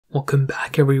Welcome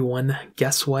back, everyone.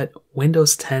 Guess what?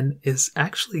 Windows 10 is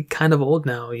actually kind of old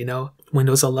now,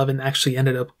 Windows 11 actually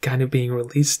ended up kind of being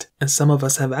released, and some of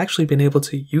us have actually been able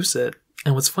to use it.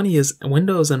 And what's funny is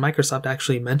Windows and Microsoft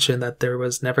actually mentioned that there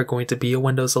was never going to be a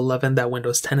Windows 11, that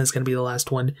Windows 10 is going to be the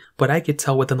last one. But I could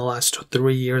tell within the last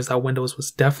 3 years that Windows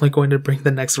was definitely going to bring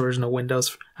the next version of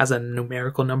Windows as a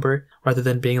numerical number, rather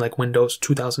than being like Windows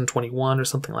 2021 or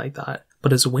something like that.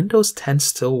 But is Windows 10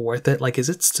 still worth it? Like, is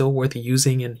it still worth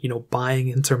using and, buying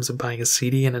in terms of buying a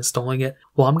CD and installing it?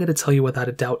 Well, I'm going to tell you without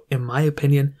a doubt, in my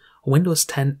opinion, Windows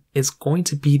 10 is going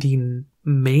to be the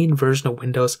main version of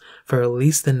Windows for at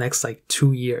least the next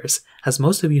 2 years. As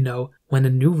most of you know, when a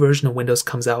new version of Windows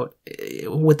comes out,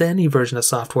 with any version of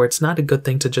software, it's not a good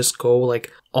thing to just go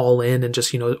all in and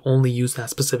just, only use that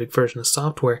specific version of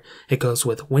software. It goes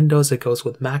with Windows, it goes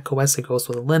with Mac OS, it goes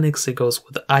with Linux, it goes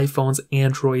with iPhones,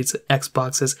 Androids,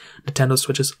 Xboxes, Nintendo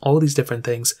Switches, all these different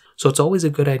things. So it's always a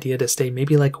good idea to stay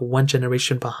maybe one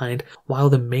generation behind while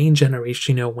the main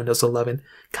generation, Windows 11,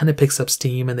 kind of picks up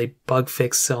steam and they bug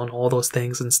fix on all those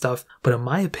things and stuff. But in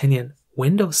my opinion,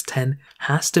 Windows 10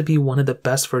 has to be one of the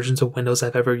best versions of Windows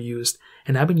I've ever used.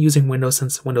 And I've been using Windows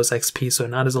since Windows XP, so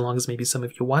not as long as maybe some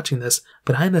of you watching this,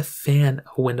 but I'm a fan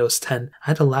of Windows 10. I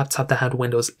had a laptop that had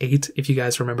Windows 8, if you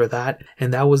guys remember that,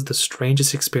 and that was the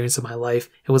strangest experience of my life.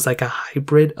 It was like a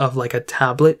hybrid of a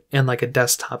tablet and a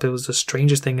desktop. It was the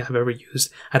strangest thing I've ever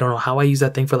used. I don't know how I used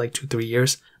that thing for 2-3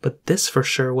 years, but this for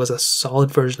sure was a solid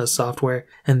version of software,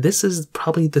 and this is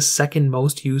probably the second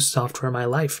most used software in my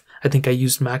life. I think I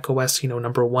used Mac OS,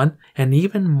 number 1, and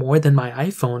even more than my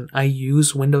iPhone, I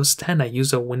use Windows 10. I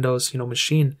use a Windows,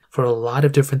 machine for a lot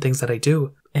of different things that I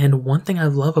do. And one thing I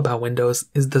love about Windows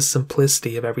is the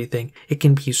simplicity of everything. It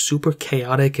can be super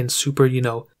chaotic and super,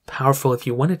 powerful if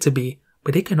you want it to be,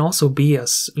 but it can also be a,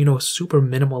 super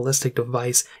minimalistic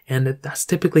device. And that's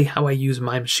typically how I use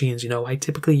my machines. I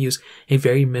typically use a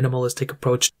very minimalistic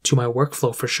approach to my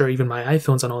workflow, for sure, even my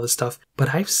iPhones and all this stuff.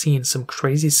 But I've seen some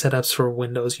crazy setups for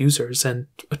Windows users. And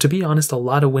to be honest, a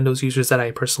lot of Windows users that I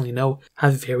personally know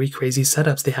have very crazy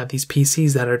setups. They have these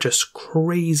PCs that are just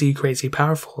crazy, crazy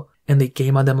powerful, and they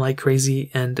game on them like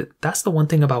crazy. And that's the one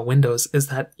thing about Windows, is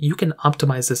that you can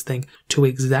optimize this thing to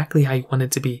exactly how you want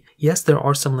it to be. Yes, there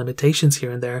are some limitations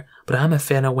here and there, but I'm a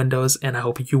fan of Windows, and I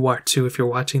hope you are too if you're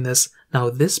watching this. Now,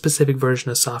 this specific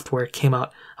version of software came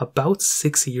out about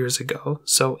 6 years ago.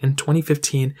 So in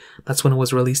 2015, that's when it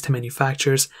was released to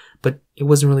manufacturers, but it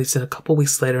wasn't released in a couple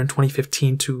weeks later in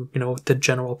 2015 to, the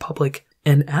general public.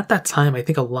 And at that time, I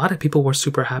think a lot of people were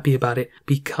super happy about it,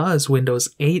 because Windows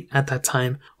 8 at that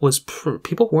time was,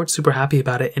 people weren't super happy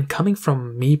about it. And coming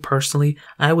from me personally,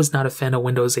 I was not a fan of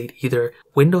Windows 8 either.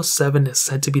 Windows 7 is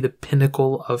said to be the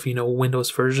pinnacle of, Windows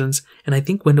versions. And I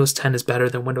think Windows 10 is better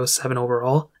than Windows 7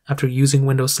 overall. After using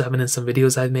Windows 7 in some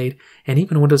videos I've made, and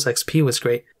even Windows XP was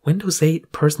great. Windows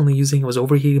 8, personally using it, was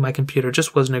overheating my computer,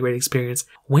 just wasn't a great experience.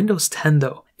 Windows 10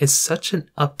 though, is such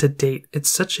an up-to-date, it's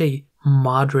such a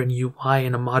modern UI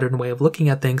and a modern way of looking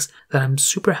at things that I'm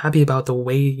super happy about the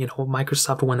way,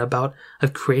 Microsoft went about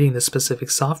of creating this specific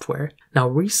software. Now,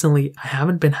 recently, I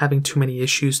haven't been having too many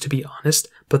issues, to be honest,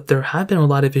 but there have been a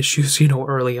lot of issues,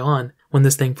 early on. When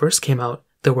this thing first came out,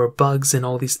 there were bugs and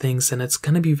all these things, and it's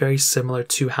going to be very similar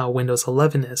to how Windows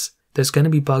 11 is. There's going to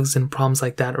be bugs and problems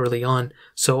like that early on.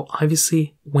 So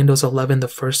obviously, Windows 11 the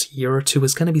first year or two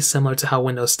is going to be similar to how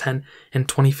Windows 10 in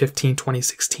 2015,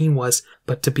 2016 was.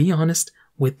 But to be honest,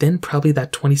 within probably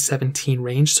that 2017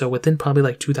 range, so within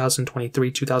probably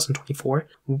 2023, 2024,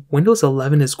 Windows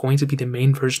 11 is going to be the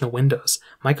main version of Windows.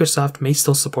 Microsoft may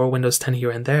still support Windows 10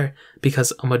 here and there,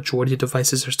 because a majority of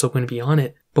devices are still going to be on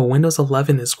it, but Windows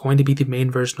 11 is going to be the main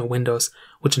version of Windows,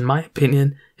 which in my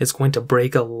opinion is going to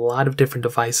break a lot of different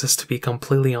devices, to be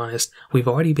completely honest. We've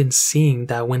already been seeing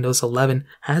that Windows 11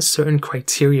 has certain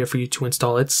criteria for you to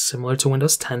install it, similar to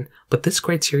Windows 10, but this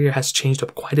criteria has changed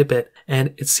up quite a bit,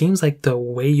 and it seems like the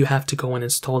way you have to go and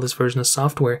install this version of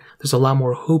software, there's a lot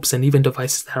more hoops, and even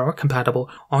devices that are compatible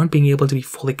aren't being able to be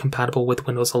fully compatible with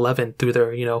Windows 11 through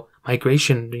their,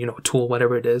 migration, tool,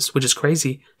 whatever it is, which is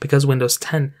crazy, because Windows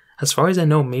 10, as far as I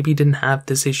know, maybe didn't have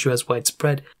this issue as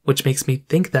widespread, which makes me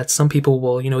think that some people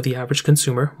will, the average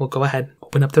consumer will go ahead,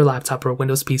 open up their laptop or a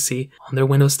Windows PC on their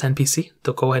Windows 10 PC.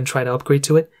 They'll go ahead and try to upgrade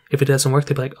to it. If it doesn't work,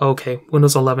 they'll be like, oh, okay,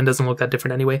 Windows 11 doesn't look that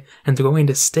different anyway, and they're going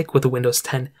to stick with the Windows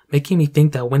 10, making me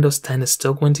think that Windows 10 is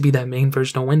still going to be that main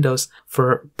version of Windows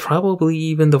for probably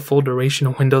even the full duration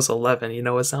of Windows 11.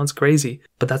 It sounds crazy,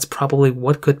 but that's probably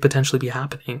what could potentially be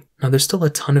happening. Now, there's still a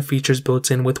ton of features built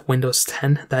in with Windows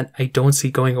 10 that I don't see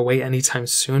going away anytime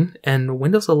soon, and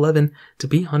Windows 11, to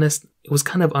be honest, it was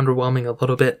kind of underwhelming a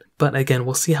little bit. But again,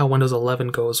 we'll see how Windows 11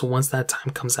 goes once that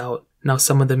time comes out. Now,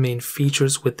 some of the main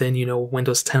features within,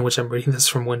 Windows 10, which I'm reading this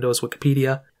from Windows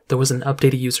Wikipedia. There was an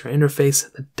updated user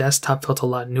interface. The desktop felt a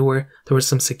lot newer. There were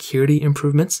some security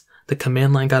improvements. The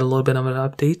command line got a little bit of an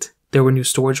update. There were new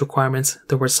storage requirements.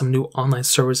 There were some new online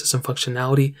services and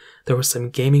functionality. There were some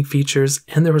gaming features,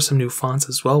 and there were some new fonts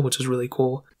as well, which is really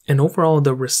cool. And overall,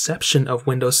 the reception of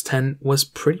Windows 10 was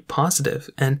pretty positive.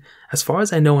 And as far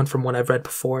as I know, and from what I've read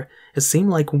before, it seemed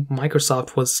like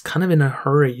Microsoft was kind of in a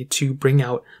hurry to bring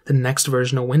out the next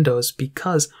version of Windows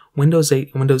because Windows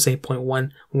 8 and Windows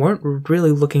 8.1 weren't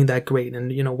really looking that great.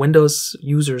 And, Windows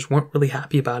users weren't really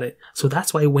happy about it. So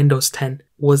that's why Windows 10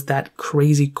 was that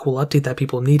crazy cool update that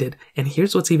people needed. And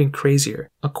here's what's even crazier.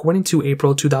 According to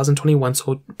April 2021,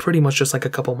 so pretty much just like a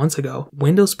couple months ago,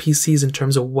 Windows PCs in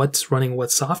terms of what's running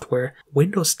what software,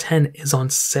 Windows 10 is on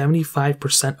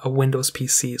 75% of Windows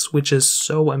PCs, which is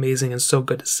so amazing and so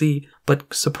good to see.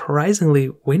 But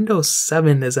surprisingly, Windows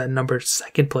 7 is at number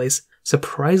 2nd place.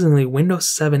 Surprisingly, Windows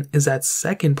 7 is at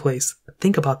 2nd place.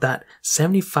 Think about that.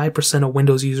 75% of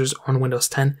Windows users are on Windows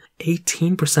 10,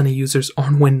 18% of users are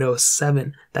on Windows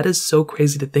 7. That is so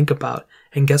crazy to think about.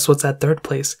 And guess what's at 3rd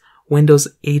place? Windows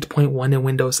 8.1 and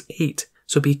Windows 8.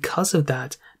 So because of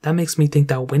that, that makes me think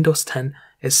that Windows 10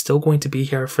 is still going to be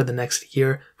here for the next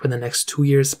year, for the next 2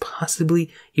 years,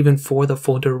 possibly even for the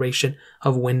full duration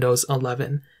of Windows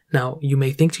 11. Now, you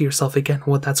may think to yourself again,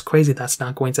 well, that's crazy, that's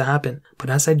not going to happen. But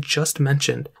as I just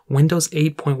mentioned, Windows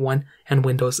 8.1 and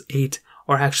Windows 8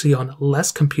 are actually on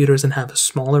less computers and have a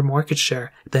smaller market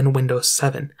share than Windows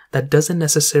 7. That doesn't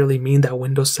necessarily mean that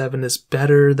Windows 7 is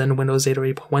better than Windows 8 or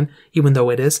 8.1, even though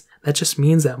it is. That just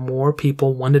means that more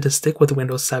people wanted to stick with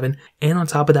Windows 7. And on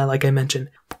top of that, like I mentioned,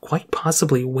 quite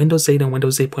possibly Windows 8 and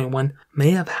Windows 8.1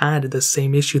 may have had the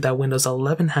same issue that Windows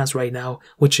 11 has right now,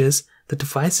 which is the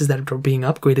devices that are being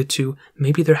upgraded to,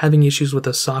 maybe they're having issues with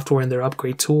the software in their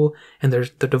upgrade tool, and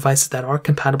the devices that are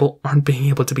compatible aren't being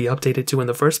able to be updated to in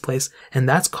the first place, and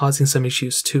that's causing some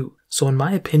issues too. So in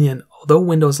my opinion, although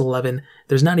Windows 11,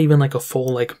 there's not even like a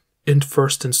full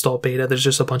first install beta, there's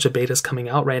just a bunch of betas coming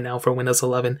out right now for Windows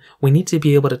 11, we need to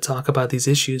be able to talk about these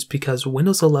issues because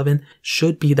Windows 11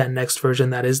 should be that next version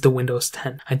that is the Windows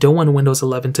 10. I don't want Windows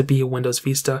 11 to be a Windows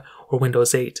Vista or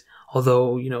Windows 8.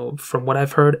 Although, from what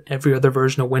I've heard, every other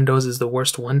version of Windows is the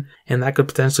worst one, and that could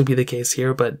potentially be the case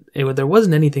here, but there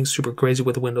wasn't anything super crazy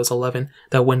with Windows 11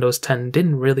 that Windows 10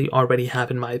 didn't really already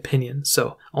have in my opinion.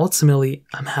 So ultimately,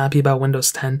 I'm happy about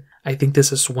Windows 10. I think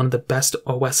this is one of the best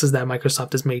OSs that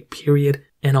Microsoft has made, period.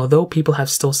 And although people have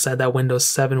still said that Windows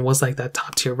 7 was like that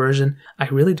top tier version, I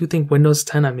really do think Windows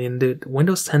 10, dude,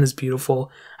 Windows 10 is beautiful.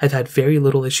 I've had very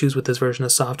little issues with this version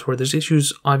of software. There's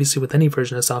issues obviously with any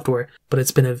version of software, but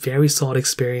it's been a very solid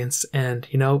experience. And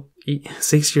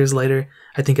 6 years later,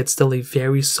 I think it's still a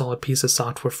very solid piece of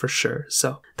software for sure.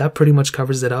 So that pretty much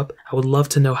covers it up. I would love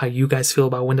to know how you guys feel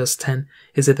about Windows 10.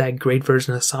 Is it that great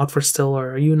version of software still,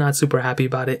 or are you not super happy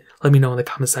about it? Let me know in the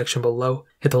comment section below.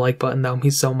 Hit the like button, that would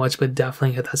mean so much, but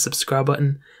definitely hit that subscribe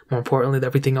button. More importantly than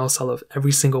everything else, I love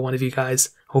every single one of you guys.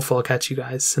 Hopefully I'll catch you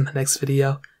guys in the next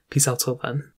video. Peace out till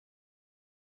then.